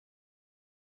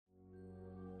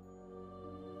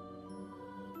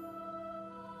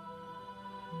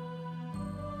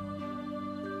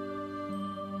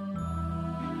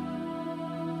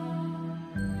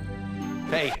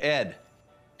Hey, Ed,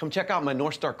 come check out my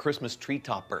North Star Christmas tree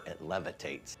topper. It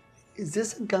levitates. Is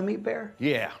this a gummy bear?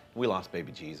 Yeah, we lost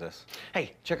baby Jesus.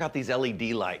 Hey, check out these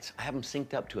LED lights. I have them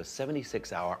synced up to a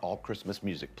 76-hour all-Christmas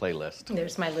music playlist.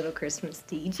 There's my little Christmas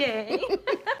DJ.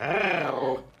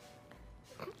 Ow.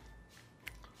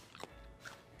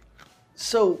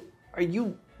 So, are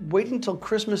you waiting till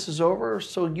Christmas is over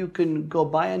so you can go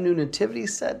buy a new nativity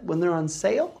set when they're on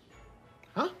sale?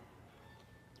 Huh?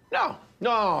 No.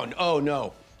 Oh,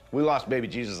 no. We lost baby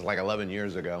Jesus like 11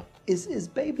 years ago. Is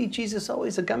baby Jesus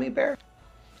always a gummy bear?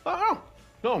 Oh,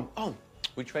 no. Oh,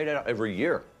 we trade it out every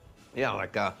year. Yeah,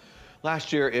 like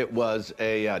last year it was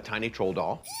a tiny troll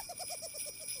doll.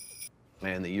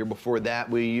 And the year before that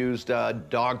we used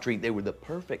dog treat. They were the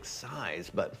perfect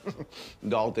size, but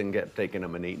Dalton kept taking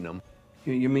them and eating them.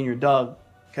 You mean your dog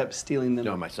kept stealing them?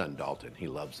 No, my son Dalton, he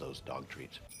loves those dog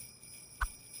treats.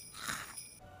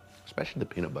 Especially the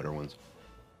peanut butter ones.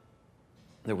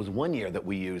 There was one year that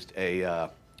we used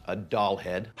a doll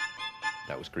head.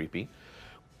 That was creepy.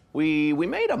 We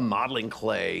made a modeling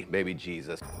clay baby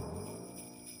Jesus.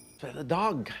 So the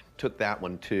dog took that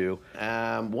one too.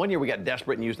 One year we got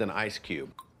desperate and used an ice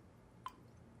cube.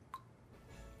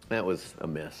 That was a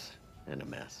miss and a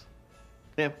mess.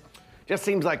 Yeah, just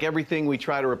seems like everything we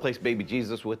try to replace baby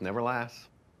Jesus with never lasts.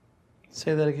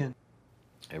 Say that again.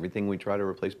 Everything we try to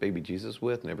replace baby Jesus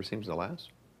with never seems to last.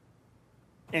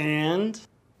 And?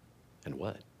 And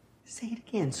what? Say it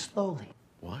again, slowly.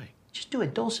 Why? Just do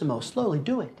it, dulcimo, slowly,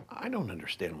 do it. I don't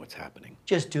understand what's happening.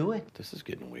 Just do it. This is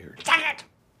getting weird. Say it!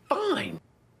 Fine.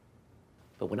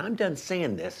 But when I'm done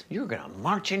saying this, you're gonna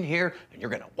march in here and you're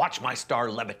gonna watch my star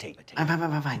levitate.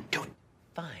 Fine, do it.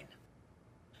 Fine.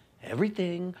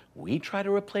 Everything we try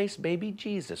to replace baby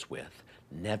Jesus with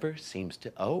never seems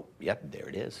to, oh, yep, there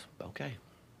it is. Okay.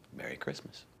 Merry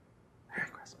Christmas. Merry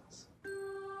Christmas.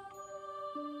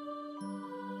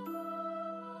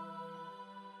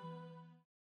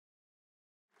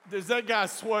 Does that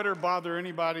guy's sweater bother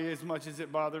anybody as much as it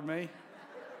bothered me?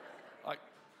 Like,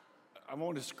 I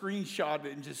want to screenshot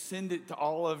it and just send it to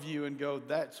all of you and go,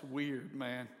 that's weird,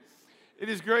 man. It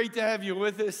is great to have you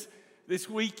with us this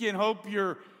weekend. Hope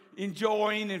you're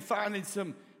enjoying and finding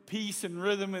some peace and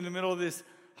rhythm in the middle of this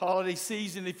holiday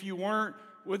season. If you weren't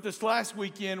with us last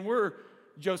weekend,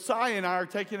 Josiah and I are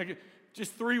taking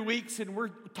just 3 weeks, and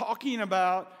we're talking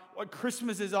about what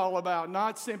Christmas is all about,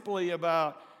 not simply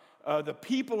about the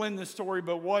people in the story,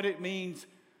 but what it means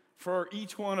for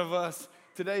each one of us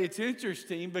today. It's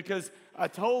interesting because I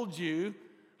told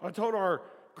our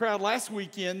crowd last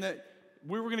weekend that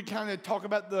we were going to kind of talk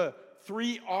about the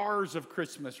 3 R's of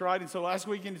Christmas, right? And so last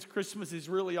weekend, Christmas is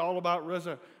really all about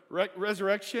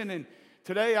resurrection. And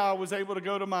today I was able to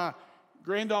go to my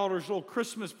granddaughter's little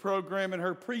Christmas program in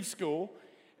her preschool.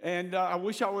 And I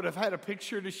wish I would have had a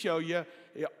picture to show you.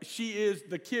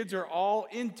 The kids are all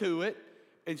into it.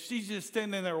 And she's just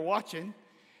standing there watching.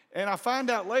 And I find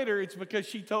out later it's because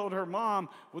she told her mom,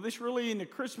 well, this really ain't a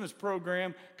Christmas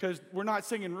program because we're not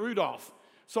singing Rudolph.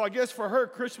 So I guess for her,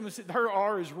 Christmas, her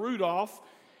R is Rudolph.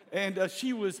 And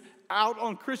she was out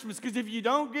on Christmas because if you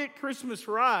don't get Christmas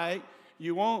right,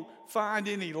 you won't find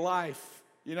any life,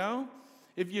 you know?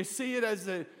 If you see it as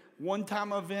a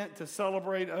one-time event to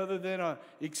celebrate other than an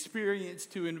experience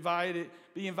to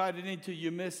be invited into, you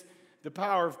miss the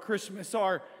power of Christmas.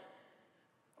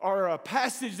 Our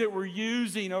passage that we're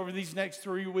using over these next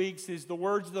 3 weeks is the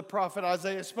words of the prophet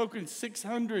Isaiah, spoken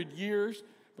 600 years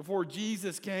before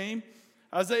Jesus came.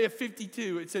 Isaiah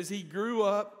 52, it says, he grew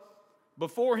up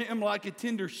before him like a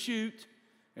tender shoot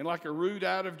and like a root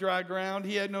out of dry ground.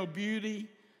 He had no beauty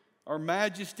or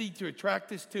majesty to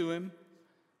attract us to him,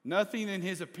 nothing in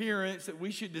his appearance that we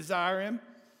should desire him.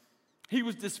 He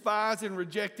was despised and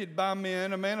rejected by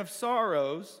men, a man of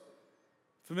sorrows,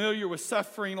 familiar with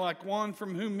suffering, like one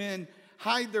from whom men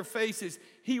hide their faces.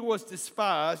 He was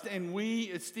despised, and we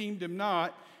esteemed him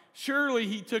not. Surely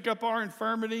he took up our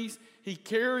infirmities. He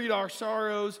carried our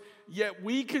sorrows, yet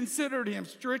we considered him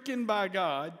stricken by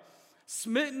God,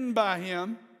 smitten by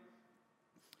him,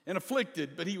 and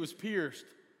afflicted. But he was pierced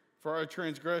for our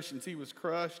transgressions. He was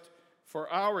crushed for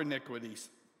our iniquities.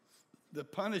 The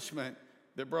punishment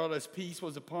that brought us peace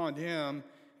was upon him.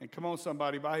 And come on,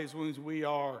 somebody, by his wounds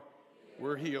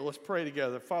we're healed. Let's pray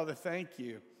together. Father, thank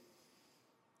you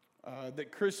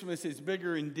that Christmas is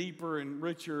bigger and deeper and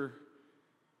richer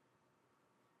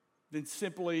than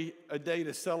simply a day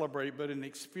to celebrate, but an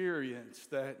experience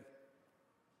that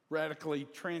radically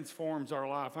transforms our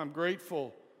life. I'm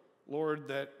grateful, Lord,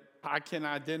 that I can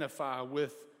identify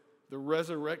with the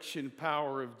resurrection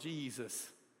power of Jesus,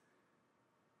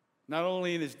 not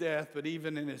only in his death, but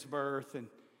even in his birth. And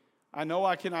I know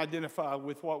I can identify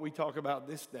with what we talk about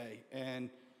this day. And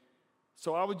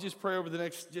so I would just pray over the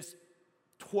next just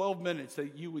 12 minutes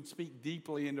that you would speak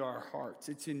deeply into our hearts.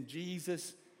 It's in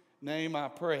Jesus' name I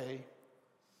pray.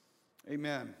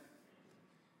 Amen.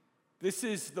 This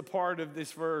is the part of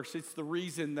this verse. It's the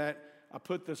reason that I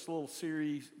put this little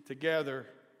series together.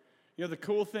 You know, the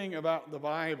cool thing about the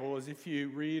Bible is if you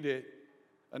read it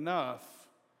enough,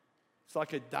 it's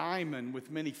like a diamond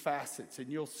with many facets, and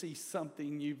you'll see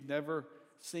something you've never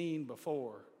seen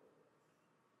before.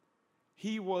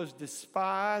 He was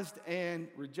despised and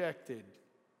rejected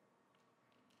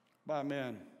by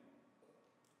men.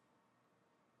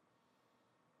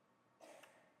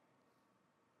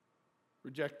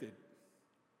 Rejected.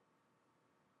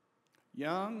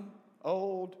 Young,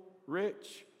 old,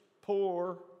 rich,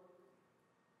 poor,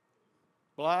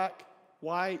 black,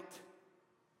 white,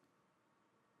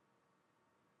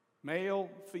 male,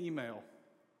 female.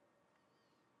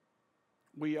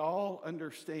 We all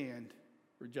understand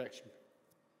rejection.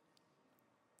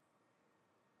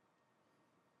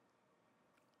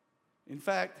 In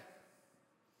fact,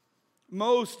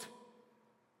 most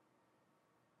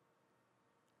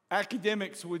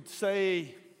academics would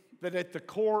say that at the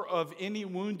core of any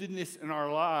woundedness in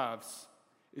our lives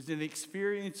is an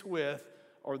experience with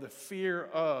or the fear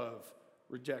of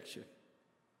rejection.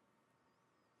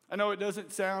 I know it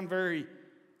doesn't sound very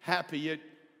happy. It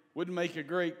wouldn't make a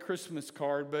great Christmas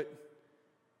card, but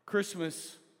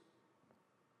Christmas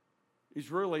is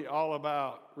really all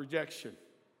about rejection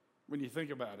when you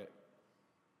think about it.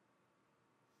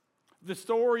 The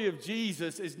story of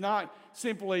Jesus is not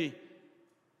simply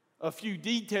a few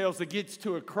details that gets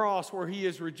to a cross where he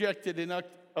is rejected and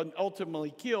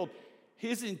ultimately killed.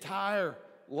 His entire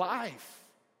life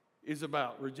is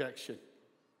about rejection.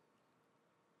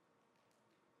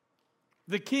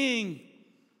 The king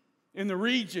in the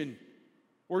region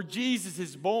where Jesus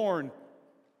is born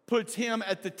puts him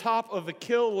at the top of a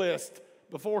kill list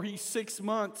before he's 6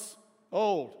 months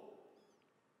old.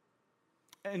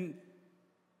 And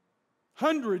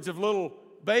hundreds of little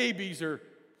babies are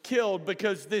killed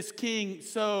because this king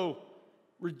so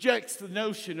rejects the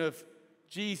notion of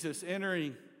Jesus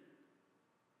entering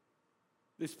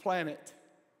this planet.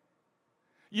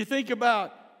 You think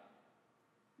about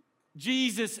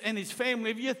Jesus and his family.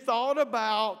 Have you thought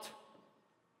about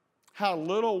how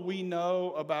little we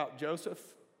know about Joseph?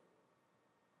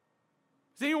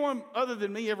 Has anyone other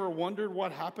than me ever wondered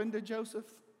what happened to Joseph?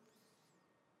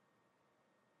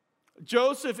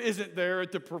 Joseph isn't there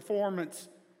at the performance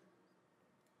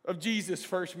of Jesus'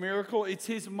 first miracle. It's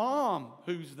his mom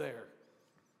who's there.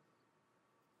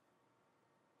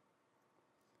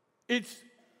 It's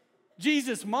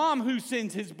Jesus' mom who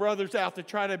sends his brothers out to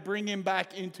try to bring him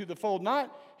back into the fold,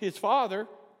 not his father.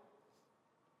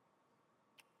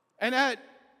 And at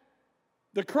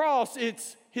the cross,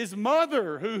 it's his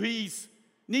mother who he's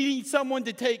needing someone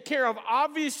to take care of,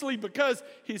 obviously because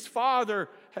his father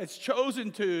has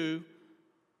chosen to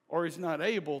or is not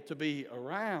able to be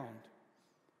around.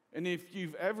 And if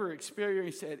you've ever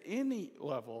experienced at any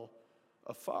level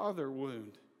a father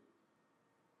wound,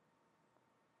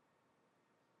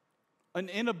 an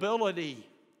inability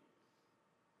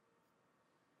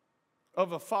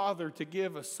of a father to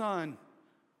give a son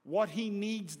what he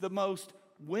needs the most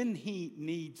when he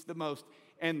needs the most,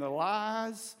 and the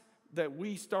lies that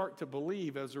we start to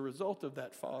believe as a result of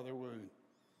that father wound,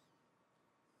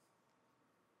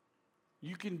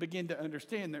 you can begin to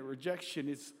understand that rejection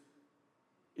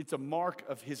it's a mark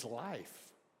of his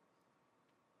life.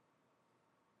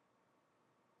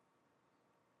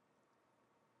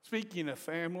 Speaking of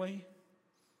family,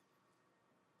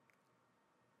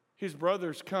 his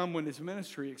brothers come when his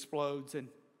ministry explodes, and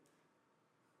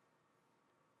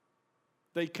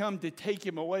they come to take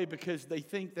him away because they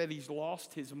think that he's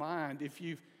lost his mind. If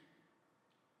you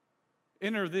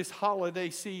enter this holiday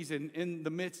season in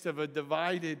the midst of a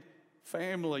divided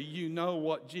family, you know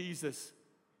what Jesus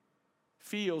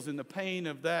feels in the pain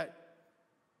of that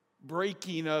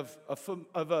breaking of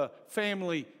a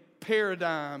family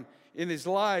paradigm in his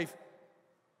life.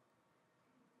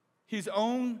 His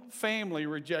own family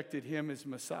rejected him as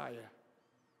Messiah.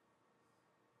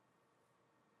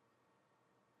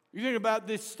 You think about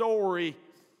this story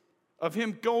of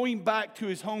him going back to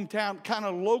his hometown, kind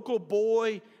of local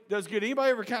boy does good.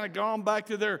 Anybody ever kind of gone back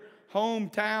to their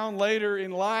hometown later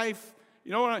in life?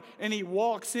 You know what? And he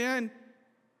walks in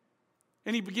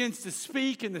and he begins to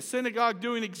speak in the synagogue,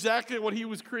 doing exactly what he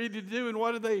was created to do. And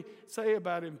what do they say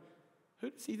about him? Who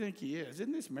does he think he is?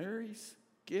 Isn't this Mary's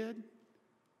kid?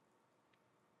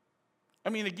 I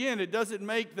mean, again, it doesn't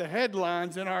make the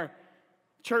headlines in our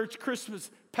church Christmas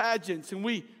pageants, and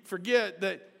we forget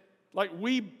that Like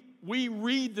we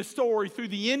read the story through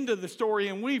the end of the story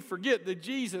and we forget that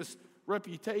Jesus'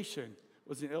 reputation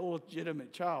was an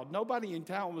illegitimate child. Nobody in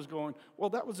town was going, well,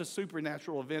 that was a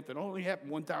supernatural event that only happened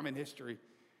one time in history.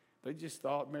 They just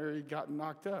thought Mary had gotten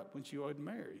knocked up when she wasn't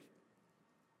married.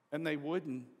 And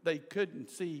they couldn't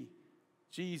see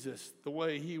Jesus the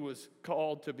way he was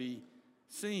called to be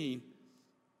seen.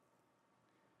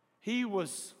 He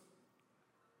was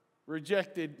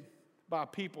rejected by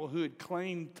people who had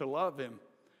claimed to love him.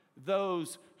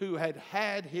 Those who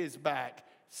had his back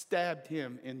stabbed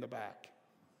him in the back.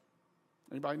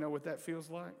 Anybody know what that feels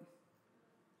like?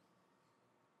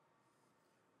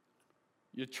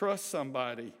 You trust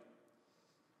somebody.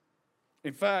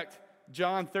 In fact,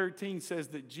 John 13 says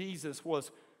that Jesus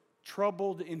was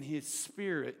troubled in his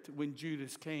spirit when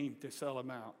Judas came to sell him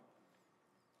out.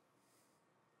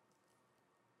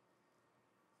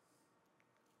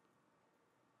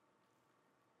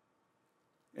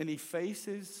 And he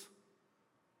faces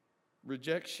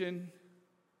rejection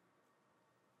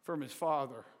from his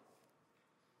Father.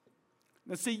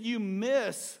 Now, see, you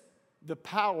miss the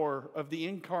power of the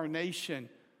incarnation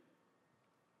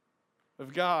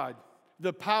of God,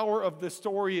 the power of the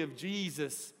story of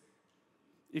Jesus,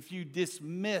 if you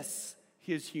dismiss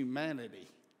his humanity.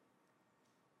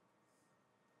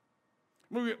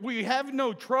 We have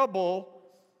no trouble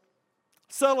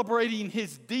celebrating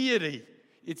his deity.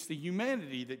 It's the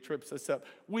humanity that trips us up.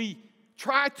 We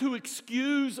try to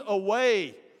excuse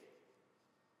away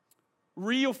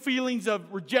real feelings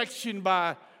of rejection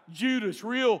by Judas,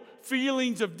 real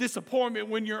feelings of disappointment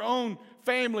when your own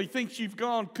family thinks you've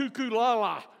gone cuckoo la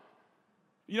la.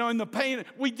 You know, in the pain,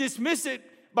 we dismiss it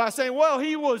by saying, well,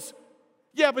 he was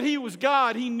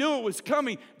God. He knew it was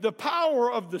coming. The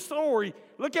power of the story,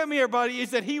 look at me, everybody,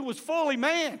 is that he was fully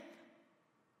man.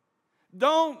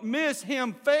 Don't miss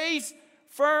him face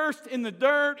first in the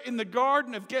dirt in the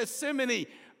Garden of Gethsemane,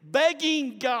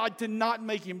 begging God to not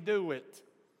make him do it.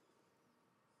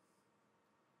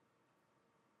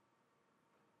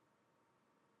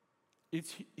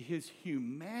 It's his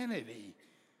humanity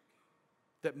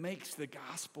that makes the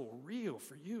gospel real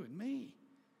for you and me.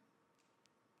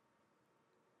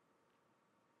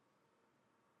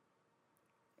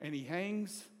 And he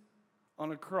hangs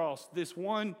on a cross. This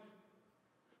one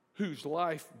whose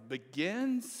life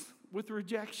begins with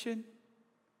rejection,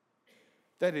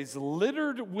 that is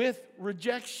littered with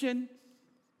rejection,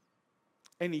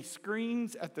 and he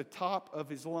screams at the top of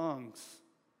his lungs,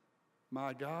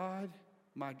 my God,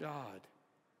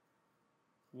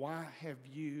 why have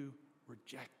you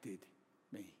rejected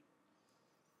me?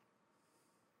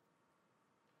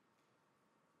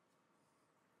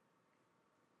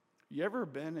 You ever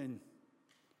been in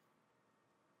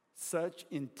such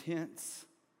intense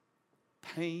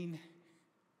pain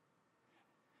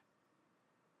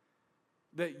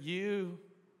that you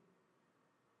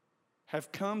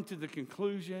have come to the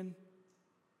conclusion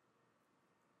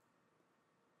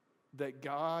that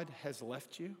God has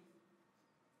left you?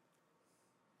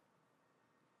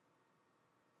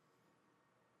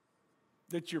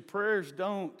 That your prayers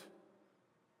don't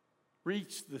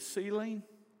reach the ceiling?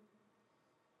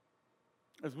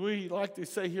 As we like to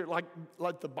say here,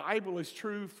 like the Bible is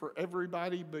true for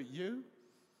everybody but you?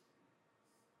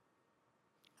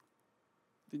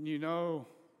 Then you know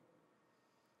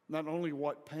not only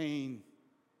what pain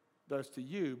does to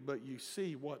you, but you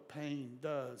see what pain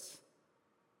does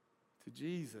to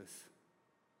Jesus.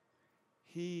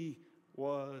 He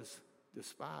was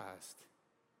despised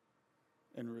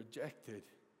and rejected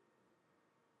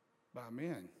by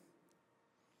men.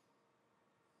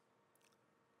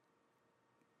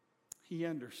 He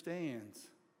understands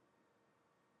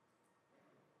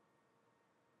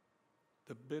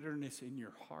the bitterness in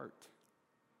your heart,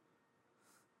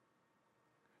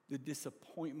 the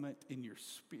disappointment in your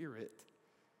spirit.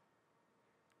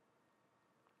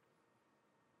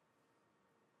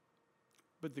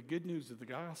 But the good news of the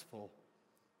gospel,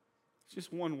 it's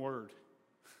just one word.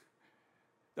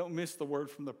 Don't miss the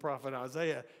word from the prophet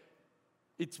Isaiah.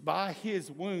 It's by his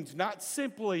wounds, not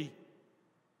simply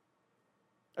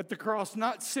at the cross,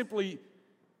 not simply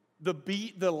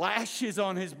the lashes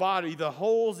on his body, the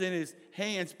holes in his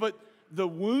hands, but the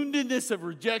woundedness of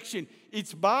rejection.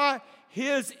 It's by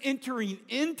his entering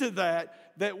into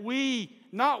that we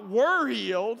not were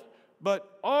healed, but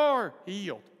are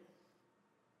healed.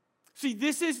 See,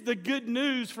 this is the good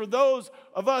news for those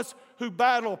of us who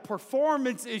battle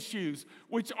performance issues,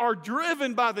 which are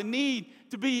driven by the need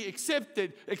to be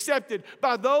accepted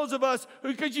by those of us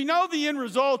who, because you know the end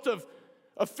result of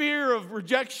a fear of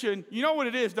rejection, you know what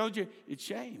it is, don't you? It's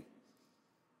shame.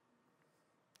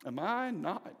 Am I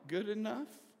not good enough?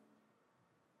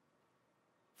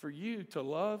 for you to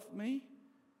love me?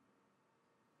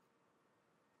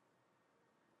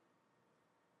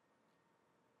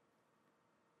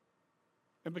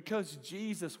 And because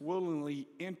Jesus willingly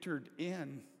entered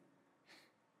in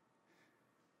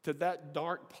to that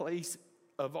dark place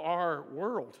of our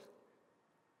world,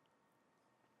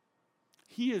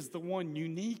 he is the one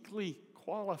uniquely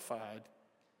qualified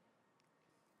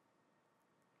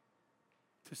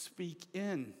to speak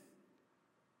in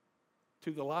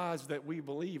to the lies that we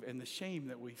believe and the shame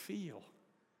that we feel.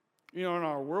 You know, in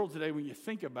our world today, when you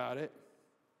think about it,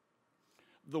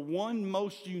 the one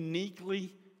most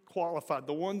uniquely qualified,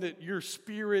 the one that your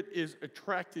spirit is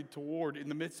attracted toward in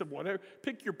the midst of whatever,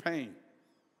 pick your pain.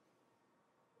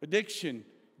 Addiction,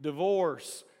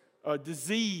 divorce,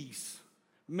 disease,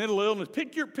 mental illness.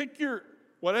 Pick your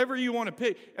whatever you want to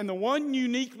pick. And the one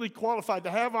uniquely qualified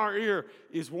to have our ear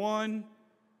is one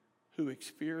who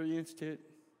experienced it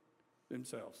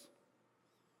themselves.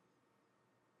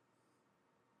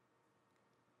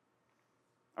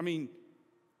 I mean,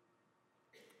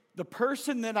 the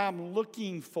person that I'm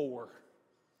looking for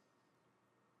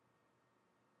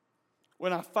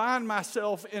when I find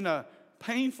myself in a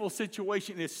painful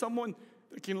situation is someone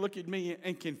that can look at me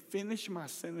and can finish my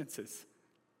sentences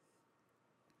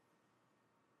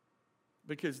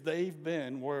because they've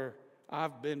been where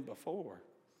I've been before.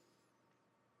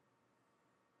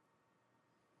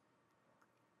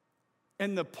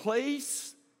 And the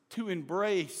place to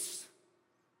embrace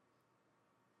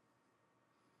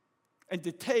and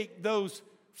to take those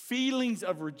feelings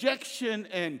of rejection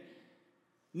and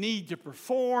need to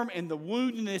perform and the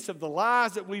woundedness of the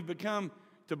lies that we've become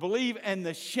to believe and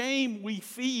the shame we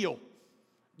feel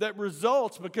that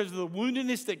results because of the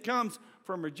woundedness that comes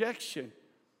from rejection,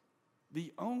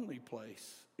 the only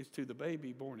place is to the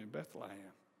baby born in Bethlehem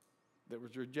that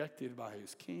was rejected by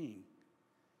his king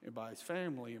and by his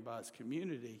family and by his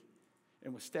community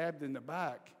and was stabbed in the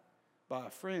back by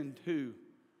a friend who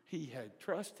he had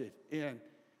trusted and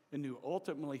who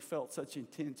ultimately felt such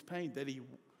intense pain that he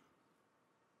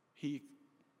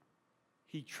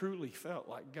truly felt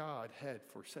like God had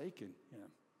forsaken him.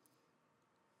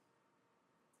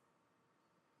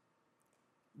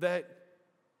 That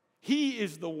he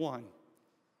is the one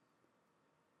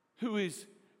who is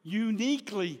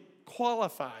uniquely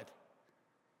qualified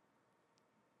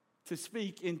to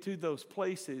speak into those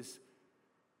places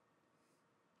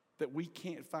that we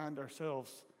can't find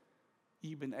ourselves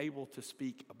even able to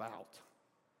speak about.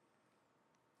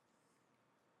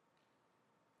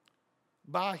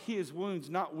 By his wounds,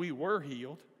 not we were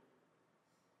healed,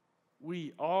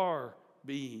 we are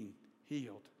being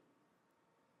healed.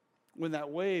 When that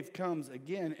wave comes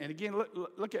again, and again,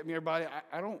 look at me, everybody.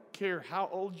 I don't care how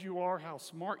old you are, how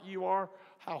smart you are,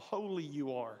 how holy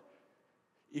you are.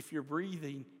 If you're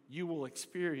breathing, you will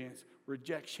experience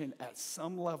rejection at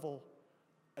some level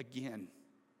again.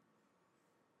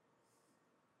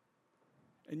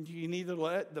 And you can either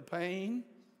let the pain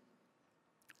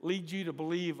lead you to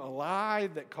believe a lie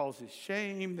that causes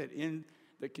shame,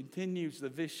 that continues the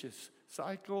vicious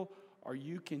cycle, or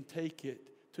you can take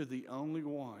it to the only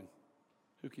one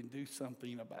who can do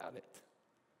something about it.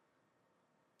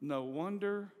 No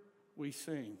wonder we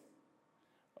sing,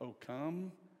 "Oh,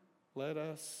 come, let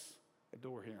us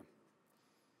adore him."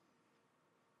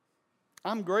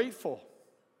 I'm grateful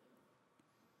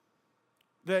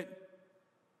that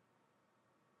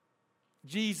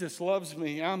Jesus loves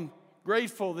me. I'm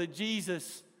grateful that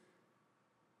Jesus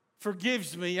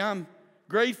forgives me. I'm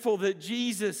grateful that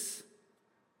Jesus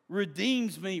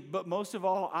redeems me. But most of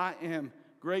all, I am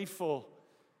grateful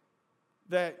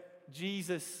that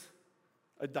Jesus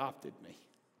adopted me.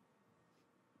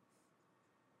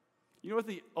 You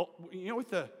know what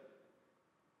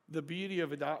the beauty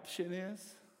of adoption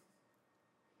is?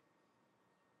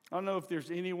 I don't know if there's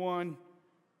anyone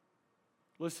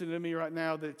listening to me right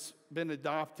now that's been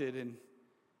adopted,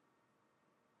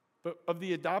 but of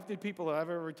the adopted people that I've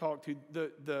ever talked to,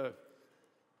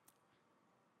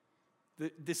 the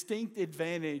distinct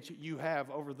advantage you have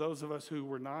over those of us who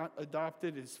were not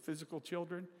adopted as physical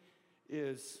children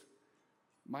is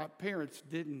my parents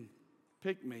didn't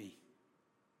pick me.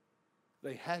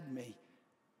 They had me.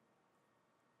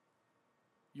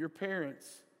 Your parents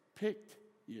picked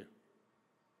you.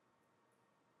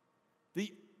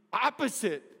 The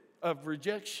opposite of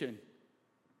rejection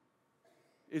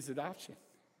is adoption.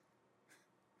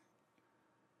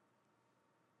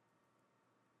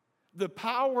 The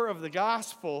power of the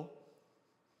gospel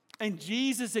and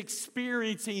Jesus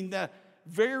experiencing the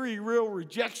very real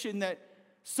rejection that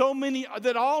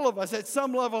all of us at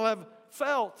some level have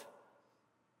felt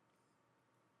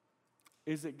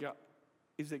is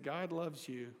that God loves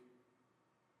you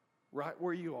right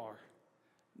where you are,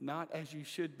 not as you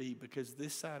should be, because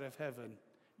this side of heaven,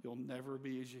 you'll never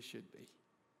be as you should be.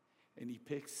 And he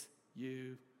picks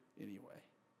you anyway.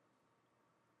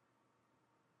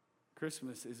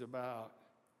 Christmas is about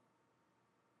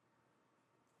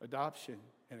adoption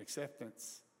and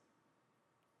acceptance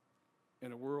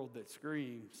in a world that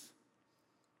screams,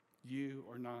 you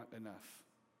are not enough.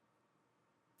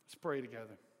 Let's pray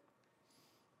together.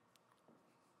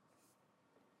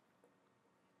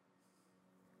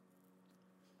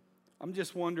 I'm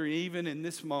just wondering, even in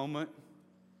this moment,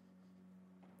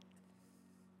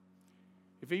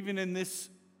 if even in this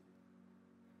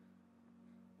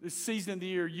season of the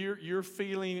year, you're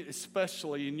feeling,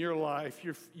 especially in your life,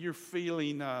 you're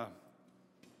feeling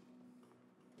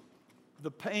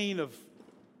the pain of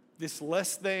this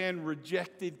less than,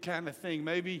 rejected kind of thing.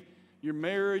 Maybe your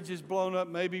marriage is blown up.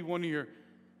 Maybe one of your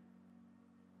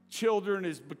children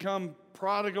has become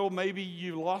prodigal. Maybe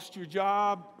you lost your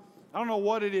job. I don't know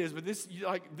what it is, but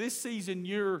this season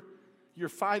you're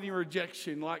fighting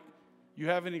rejection like you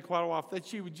haven't in quite a while. If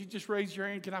that's you, would you just raise your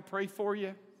hand? Can I pray for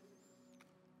you?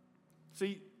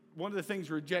 See, one of the things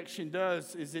rejection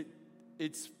does is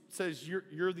it says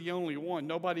you're the only one.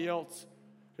 Nobody else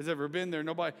has ever been there.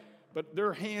 Nobody, but there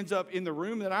are hands up in the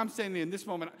room that I'm standing in this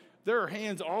moment. There are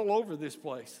hands all over this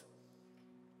place.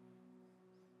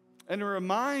 And it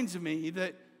reminds me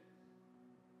that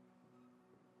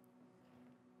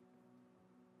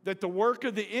the work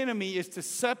of the enemy is to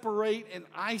separate and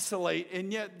isolate,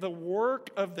 and yet the work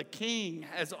of the King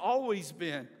has always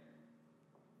been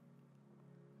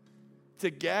to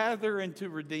gather and to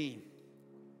redeem.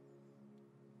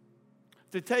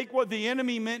 To take what the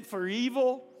enemy meant for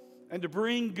evil and to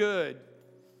bring good.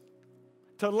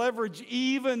 To leverage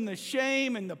even the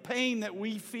shame and the pain that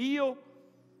we feel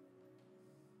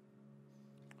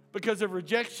because of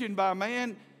rejection by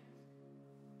man,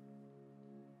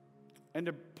 and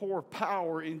to pour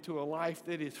power into a life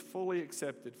that is fully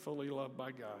accepted, fully loved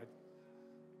by God.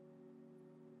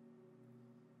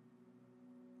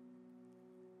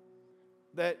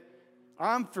 That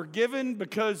I'm forgiven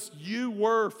because you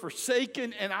were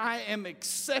forsaken, and I am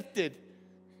accepted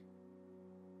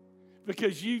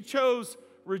because you chose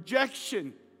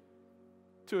rejection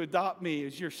to adopt me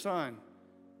as your son,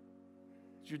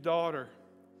 as your daughter.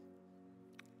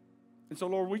 And so,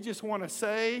 Lord, we just want to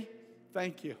say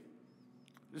thank you.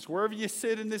 Just wherever you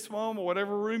sit in this moment,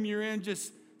 whatever room you're in,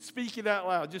 just speak it out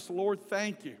loud. Just, Lord,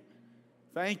 thank you.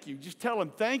 Thank you. Just tell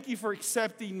him, thank you for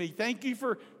accepting me. Thank you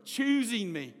for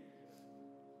choosing me.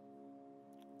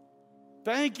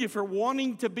 Thank you for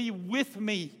wanting to be with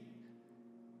me.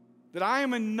 That I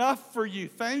am enough for you.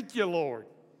 Thank you, Lord.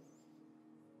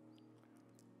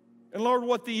 And Lord,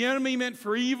 what the enemy meant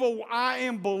for evil, I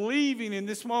am believing in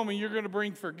this moment you're going to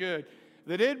bring for good.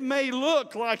 That it may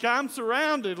look like I'm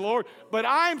surrounded, Lord, but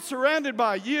I am surrounded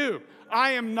by you.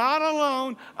 I am not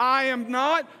alone. I am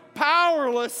not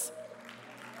powerless.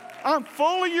 I'm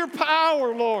full of your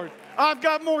power, Lord. I've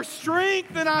got more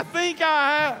strength than I think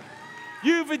I have.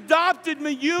 You've adopted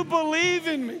me. You believe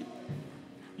in me.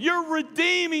 You're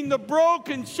redeeming the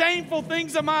broken, shameful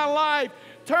things of my life,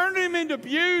 turning them into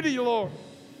beauty, Lord.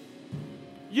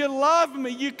 You love me.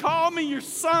 You call me your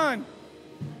son.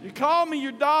 You call me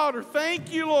your daughter.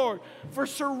 Thank you, Lord, for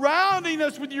surrounding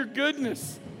us with your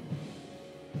goodness.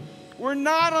 We're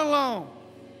not alone.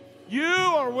 You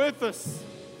are with us.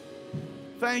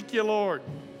 Thank you, Lord.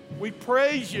 We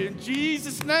praise you in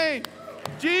Jesus' name.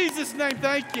 Jesus' name,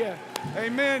 thank you.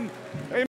 Amen. Amen.